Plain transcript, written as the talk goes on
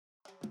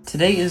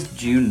Today is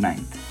June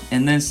 9th,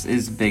 and this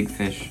is Big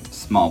Fish,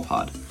 Small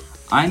Pod.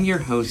 I'm your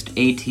host,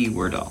 A.T.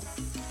 Wordall.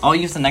 I'll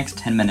use the next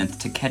 10 minutes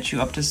to catch you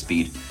up to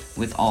speed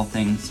with all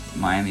things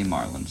Miami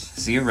Marlins.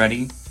 So you're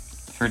ready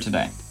for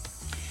today.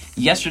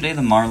 Yesterday,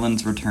 the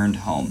Marlins returned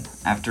home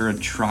after a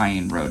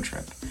trying road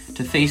trip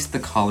to face the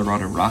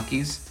Colorado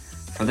Rockies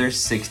for their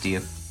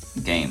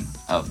 60th game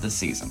of the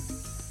season.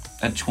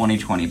 A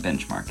 2020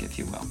 benchmark, if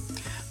you will.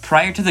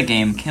 Prior to the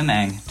game, Kim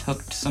Ng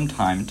took some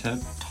time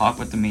to talk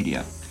with the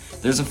media.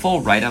 There's a full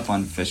write-up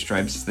on Fish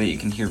Stripes so that you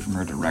can hear from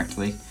her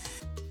directly.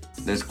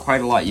 There's quite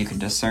a lot you can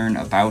discern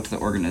about the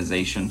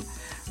organization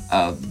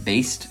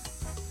based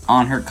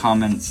on her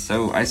comments,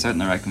 so I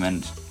certainly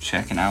recommend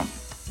checking out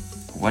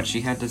what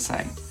she had to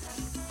say.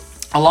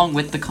 Along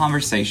with the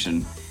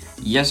conversation,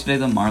 yesterday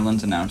the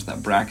Marlins announced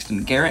that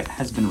Braxton Garrett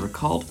has been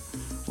recalled,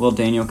 while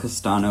Daniel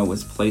Castano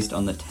was placed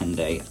on the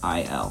 10-day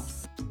IL.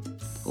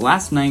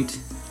 Last night,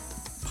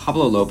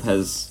 Pablo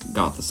Lopez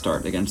got the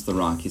start against the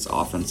Rockies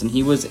offense, and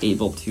he was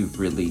able to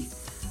really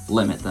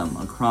limit them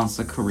across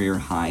a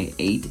career-high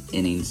 8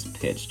 innings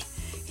pitched.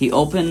 He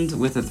opened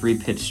with a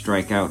 3-pitch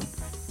strikeout,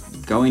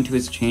 going to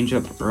his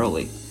changeup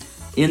early.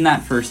 In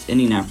that first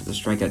inning after the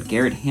strikeout,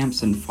 Garrett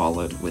Hampson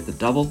followed with a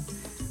double,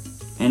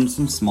 and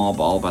some small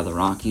ball by the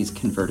Rockies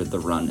converted the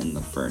run in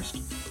the first.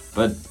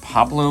 But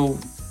Pablo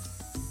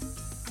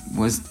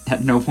was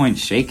at no point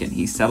shaken.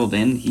 He settled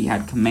in, he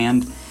had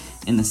command.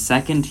 In the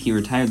second, he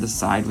retired the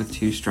side with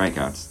 2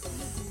 strikeouts,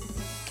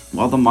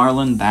 while the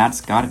Marlin bats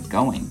got it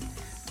going,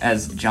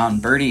 as John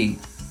Birdie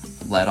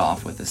led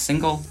off with a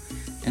single,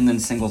 and then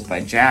singles by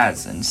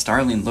Jazz, and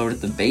Starling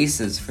loaded the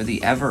bases for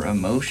the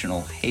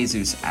ever-emotional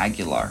Jesus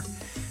Aguilar,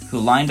 who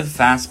lined a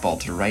fastball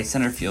to right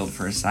center field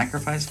for a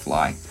sacrifice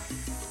fly,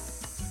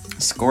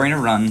 scoring a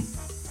run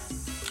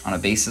on a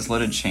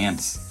bases-loaded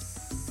chance,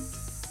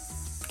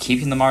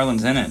 keeping the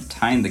Marlins in it,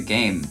 tying the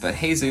game. But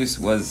Jesus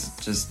was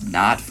just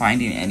not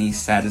finding any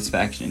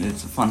satisfaction.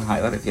 It's a fun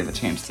highlight if you have a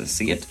chance to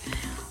see it.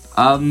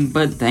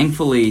 But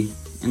thankfully,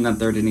 in that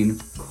third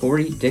inning,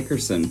 Corey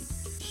Dickerson,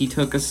 he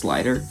took a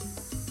slider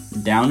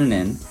down and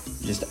in,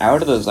 just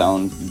out of the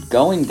zone,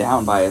 going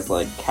down by his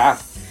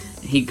calf.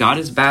 He got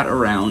his bat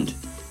around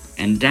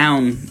and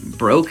down,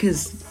 broke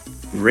his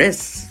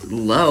wrists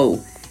low,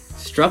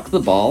 struck the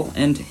ball,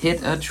 and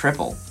hit a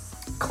triple.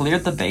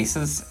 Cleared the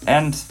bases,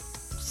 and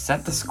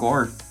set the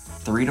score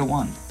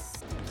 3-1.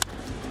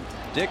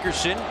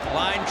 Dickerson,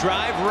 line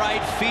drive,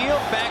 right field,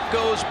 back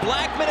goes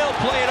Blackmon, he'll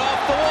play it off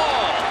the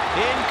wall.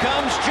 In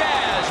comes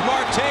Jazz,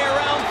 Marte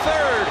around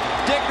third,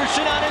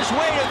 Dickerson on his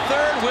way to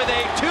third with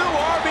a 2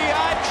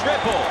 RBI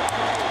triple.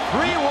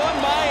 3-1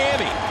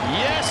 Miami.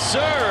 Yes, sir,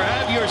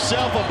 have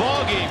yourself a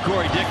ball game,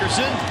 Corey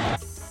Dickerson.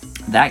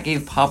 That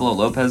gave Pablo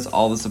Lopez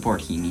all the support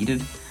he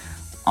needed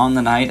on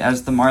the night,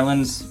 as the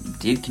Marlins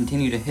did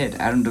continue to hit.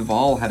 Adam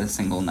Duvall had a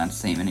single in that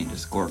same inning to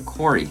score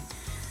Corey.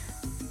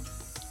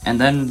 And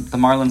then the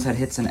Marlins had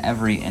hits in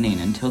every inning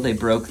until they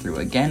broke through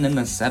again in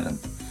the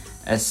 7th,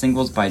 as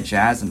singles by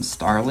Jazz and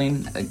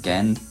Starling,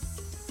 again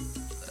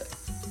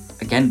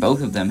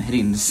both of them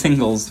hitting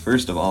singles.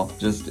 First of all,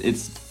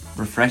 it's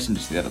refreshing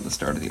to see that at the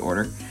start of the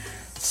order.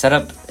 Set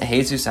up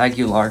Jesus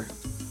Aguilar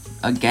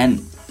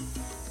again,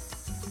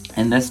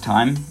 and this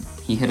time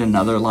he hit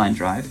another line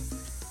drive,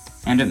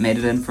 and it made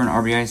it in for an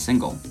RBI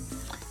single.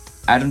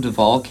 Adam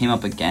Duvall came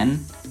up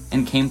again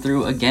and came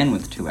through again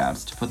with 2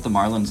 outs to put the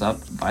Marlins up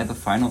by the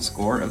final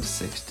score of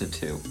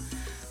 6-2.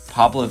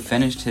 Pablo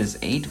finished his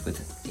 8 with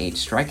 8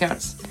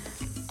 strikeouts,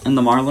 and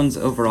the Marlins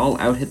overall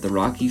out-hit the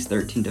Rockies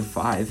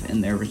 13-5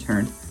 in their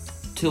return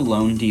to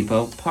Lone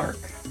Depot Park.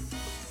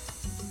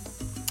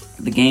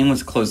 The game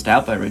was closed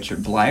out by Richard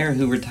Bleier,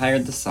 who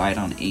retired the side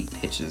on 8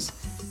 pitches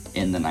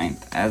in the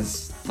 9th,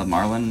 as the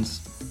Marlins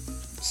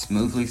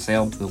smoothly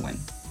sailed to the win,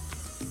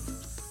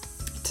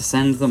 to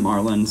send the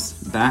Marlins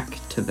back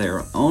to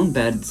their own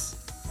beds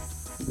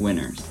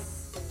winners.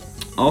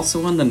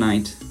 Also on the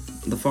night,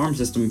 the farm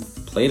system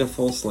played a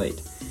full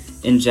slate.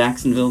 In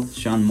Jacksonville,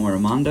 Sean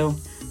Morimando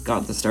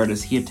got the start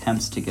as he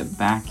attempts to get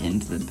back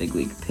into the big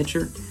league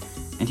pitcher,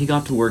 and he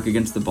got to work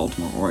against the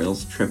Baltimore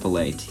Orioles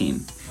AAA team.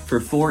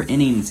 For 4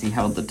 innings, he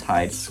held the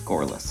Tide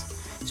scoreless,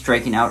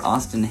 striking out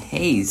Austin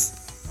Hayes,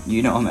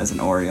 you know him as an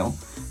Oriole,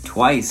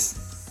 twice.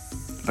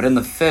 But in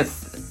the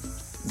 5th,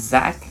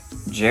 Zach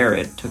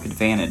Jarrett took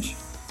advantage,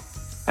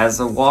 as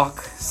a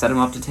walk set him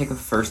up to take a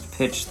first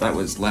pitch that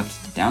was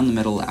left down the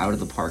middle out of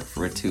the park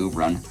for a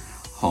 2-run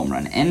home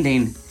run,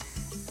 ending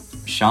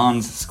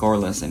Sean's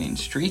scoreless inning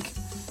streak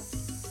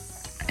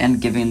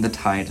and giving the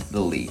Tide the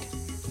lead.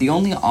 The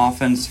only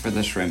offense for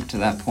the Shrimp to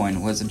that point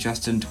was a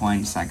Justin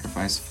Twine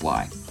sacrifice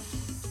fly,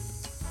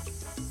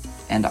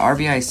 and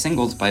RBI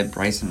singles by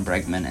Bryson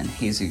Bregman and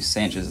Jesus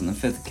Sanchez in the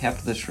 5th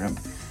kept the Shrimp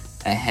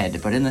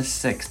ahead. But in the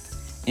 6th,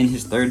 in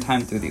his 3rd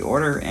time through the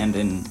order, and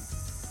in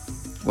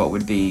what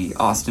would be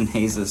Austin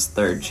Hayes'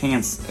 3rd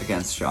chance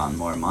against Sean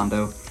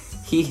Morimando,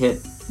 he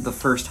hit the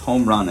first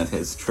home run of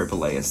his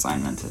AAA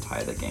assignment to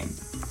tie the game.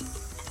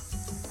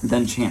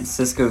 Then Chance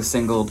Sisco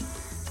singled,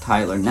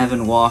 Tyler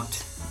Nevin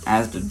walked,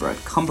 as did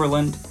Brett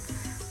Cumberland,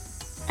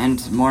 and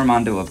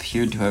Morimondo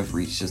appeared to have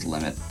reached his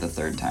limit the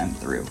third time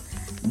through.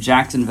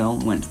 Jacksonville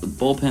went to the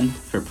bullpen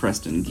for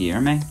Preston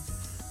Guillerme,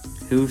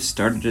 who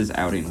started his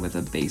outing with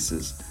a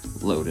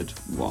bases-loaded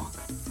walk.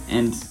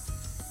 And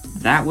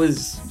that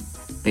was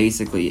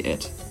basically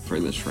it for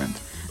the Shrimp.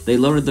 They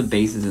loaded the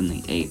bases in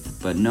the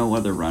 8th, but no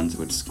other runs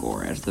would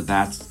score, as the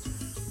Bats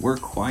were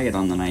quiet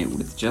on the night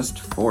with just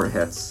 4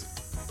 hits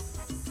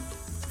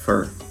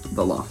for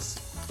the loss.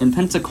 In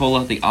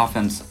Pensacola, the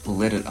offense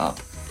lit it up.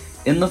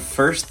 In the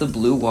first, the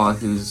Blue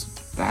Wahoos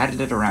batted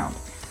it around.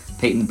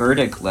 Peyton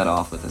Burdick led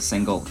off with a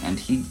single, and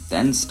he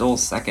then stole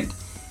second.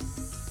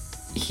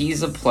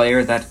 He's a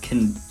player that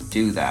can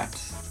do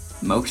that.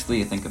 Mostly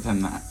you think of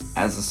him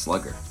as a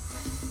slugger.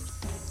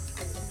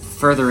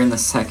 Further in the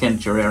second,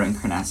 Jorel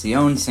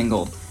Encarnacion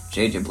singled,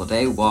 J.J.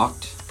 Bleday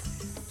walked,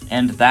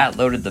 and that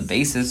loaded the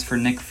bases for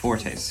Nick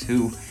Fortes,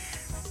 who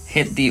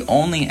hit the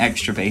only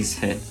extra base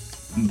hit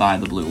by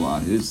the Blue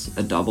Wahoos,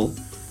 a double,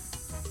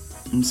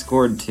 and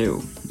scored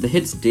 2. The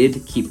hits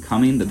did keep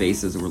coming. The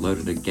bases were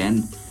loaded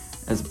again,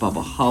 as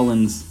Bubba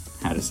Hollins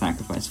had a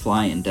sacrifice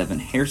fly and Devin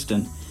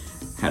Hairston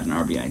had an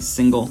RBI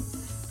single,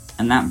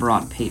 and that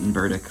brought Peyton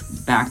Burdick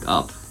back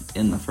up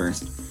in the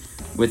first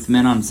with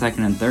men on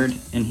second and third,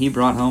 and he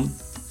brought home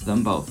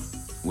them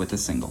both with a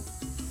single.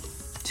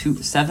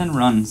 7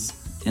 runs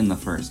in the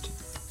first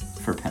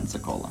for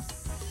Pensacola.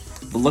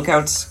 The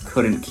Lookouts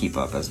couldn't keep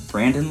up as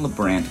Brandon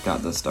LeBrant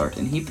got the start,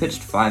 and he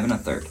pitched 5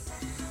 1/3,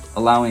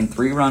 allowing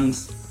 3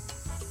 runs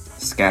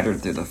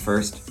scattered through the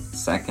first,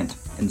 second,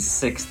 and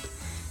 6th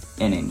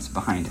innings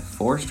behind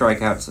 4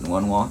 strikeouts and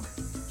 1 walk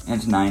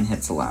and 9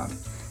 hits allowed.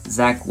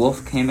 Zach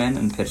Wolf came in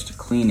and pitched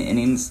clean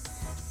innings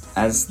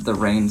as the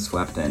rain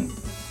swept in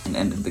and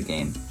ended the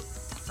game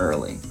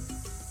early.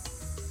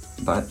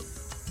 But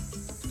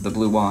the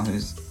Blue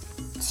Wahoos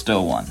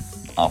still won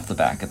off the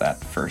back of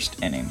that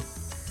first inning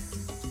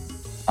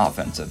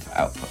offensive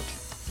output.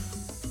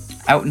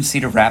 Out in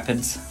Cedar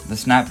Rapids, the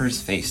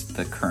Snappers faced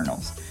the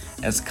Colonels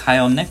as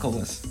Kyle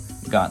Nicholas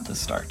got the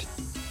start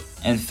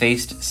and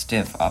faced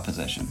stiff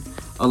opposition,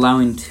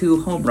 allowing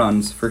 2 home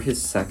runs for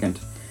his second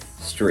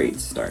straight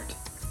start.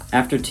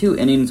 After 2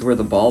 innings where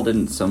the ball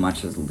didn't so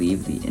much as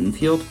leave the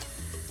infield,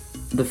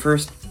 the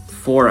first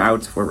 4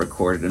 outs were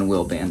recorded in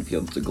Will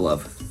Banfield's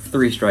glove.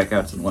 3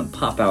 strikeouts and 1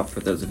 pop-out for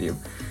those of you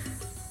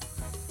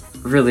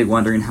really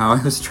wondering how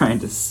I was trying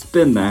to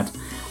spin that.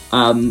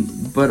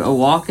 But a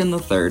walk in the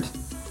third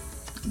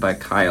by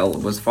Kyle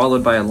was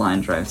followed by a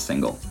line drive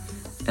single.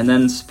 And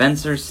then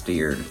Spencer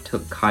Steer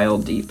took Kyle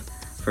deep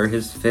for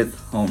his 5th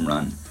home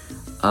run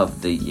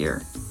of the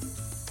year,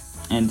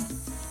 and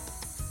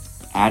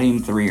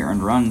adding 3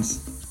 earned runs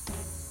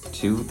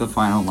to the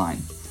final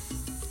line.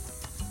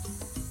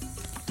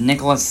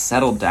 Nicholas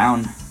settled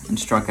down and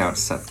struck out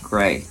Seth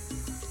Gray,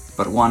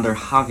 but Wander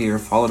Javier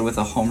followed with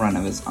a home run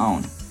of his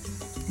own,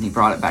 and he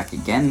brought it back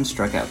again and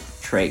struck out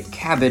Trey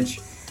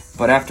Cabbage,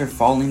 but after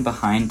falling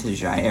behind to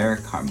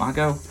Jair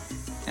Carmago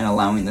and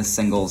allowing the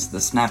singles, the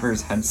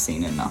Snappers had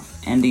seen enough,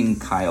 ending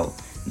Kyle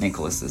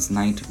Nicholas's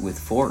night with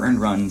 4 earned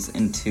runs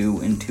in 2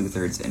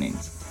 2/3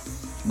 innings.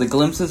 The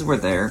glimpses were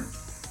there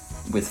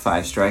with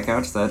 5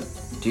 strikeouts that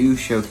do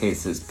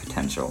showcase his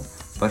potential,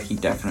 but he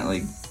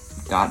definitely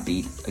got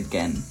beat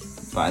again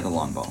by the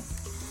long ball.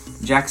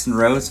 Jackson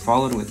Rose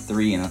followed with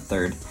 3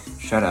 1/3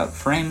 shutout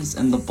frames,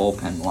 and the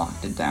bullpen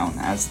locked it down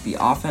as the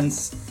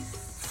offense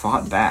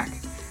fought back.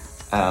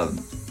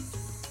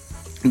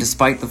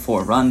 Despite the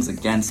 4 runs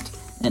against,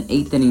 an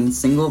 8th inning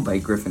single by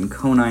Griffin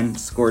Conine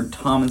scored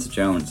Thomas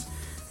Jones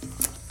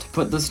to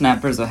put the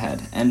Snappers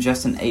ahead, and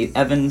Justin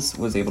Evans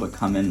was able to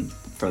come in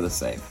for the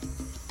save.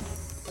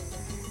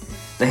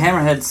 The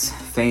Hammerheads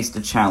faced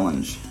a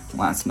challenge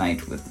last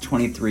night with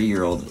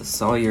 23-year-old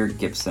Sawyer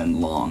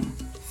Gibson Long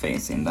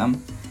facing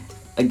them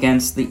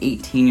against the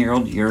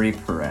 18-year-old Yuri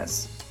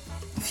Perez.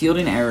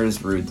 Fielding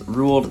errors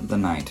ruled the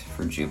night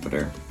for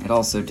Jupiter. It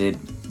also did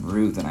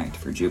rue the night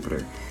for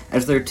Jupiter,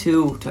 as their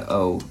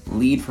 2-0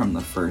 lead from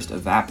the first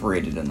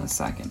evaporated in the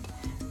second,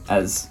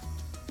 as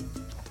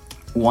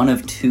one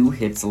of 2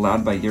 hits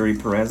allowed by Yuri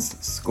Perez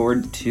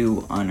scored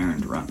 2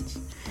 unearned runs.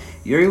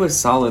 Yuri was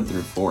solid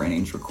through 4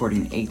 innings,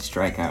 recording 8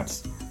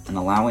 strikeouts and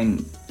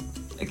allowing,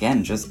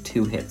 again, just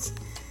 2 hits,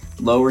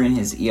 lowering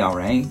his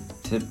ERA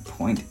to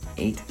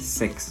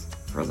 .86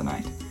 for the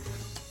night.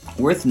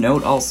 Worth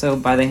note also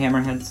by the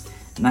Hammerheads,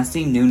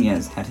 Nasim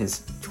Nunez had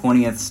his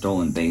 20th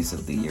stolen base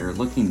of the year.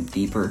 Looking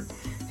deeper,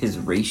 his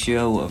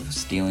ratio of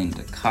stealing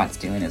to caught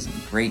stealing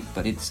isn't great,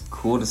 but it's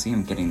cool to see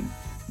him getting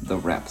the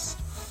reps.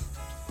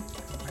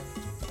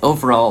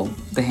 Overall,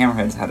 the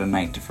Hammerheads had a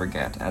night to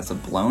forget, as a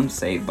blown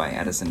save by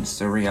Edison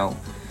Suriel,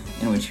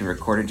 in which he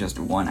recorded just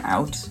 1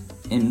 out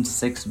in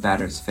 6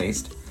 batters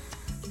faced,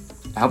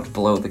 helped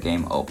blow the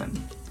game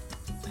open.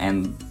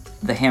 And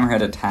the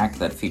Hammerhead attack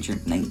that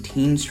featured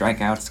 19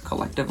 strikeouts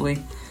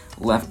collectively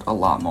left a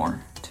lot more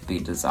to be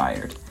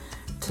desired.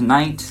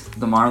 Tonight,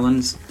 the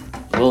Marlins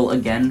will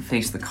again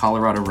face the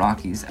Colorado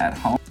Rockies at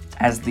home,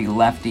 as the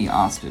lefty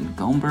Austin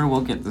Gomber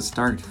will get the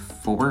start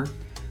for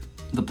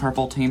the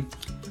purple team.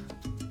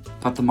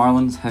 But the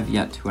Marlins have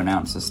yet to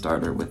announce a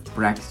starter, with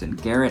Braxton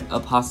Garrett a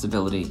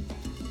possibility,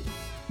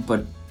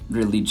 but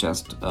really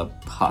just a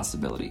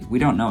possibility. We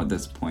don't know at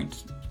this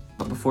point,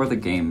 but before the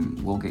game,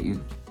 we'll get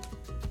you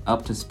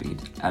up to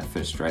speed at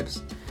Fish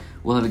Stripes.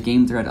 We'll have a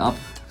game thread up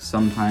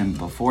sometime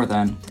before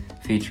then,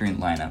 featuring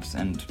lineups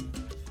and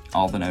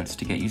all the notes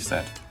to get you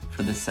set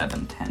for the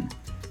 7-10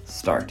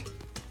 start.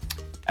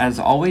 As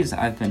always,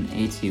 I've been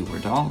A.T.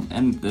 Wardall,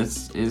 and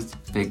this is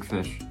Big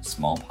Fish,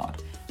 Small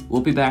Pod.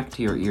 We'll be back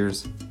to your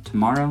ears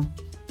tomorrow,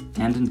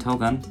 and until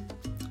then,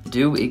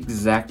 do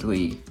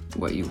exactly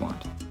what you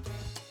want.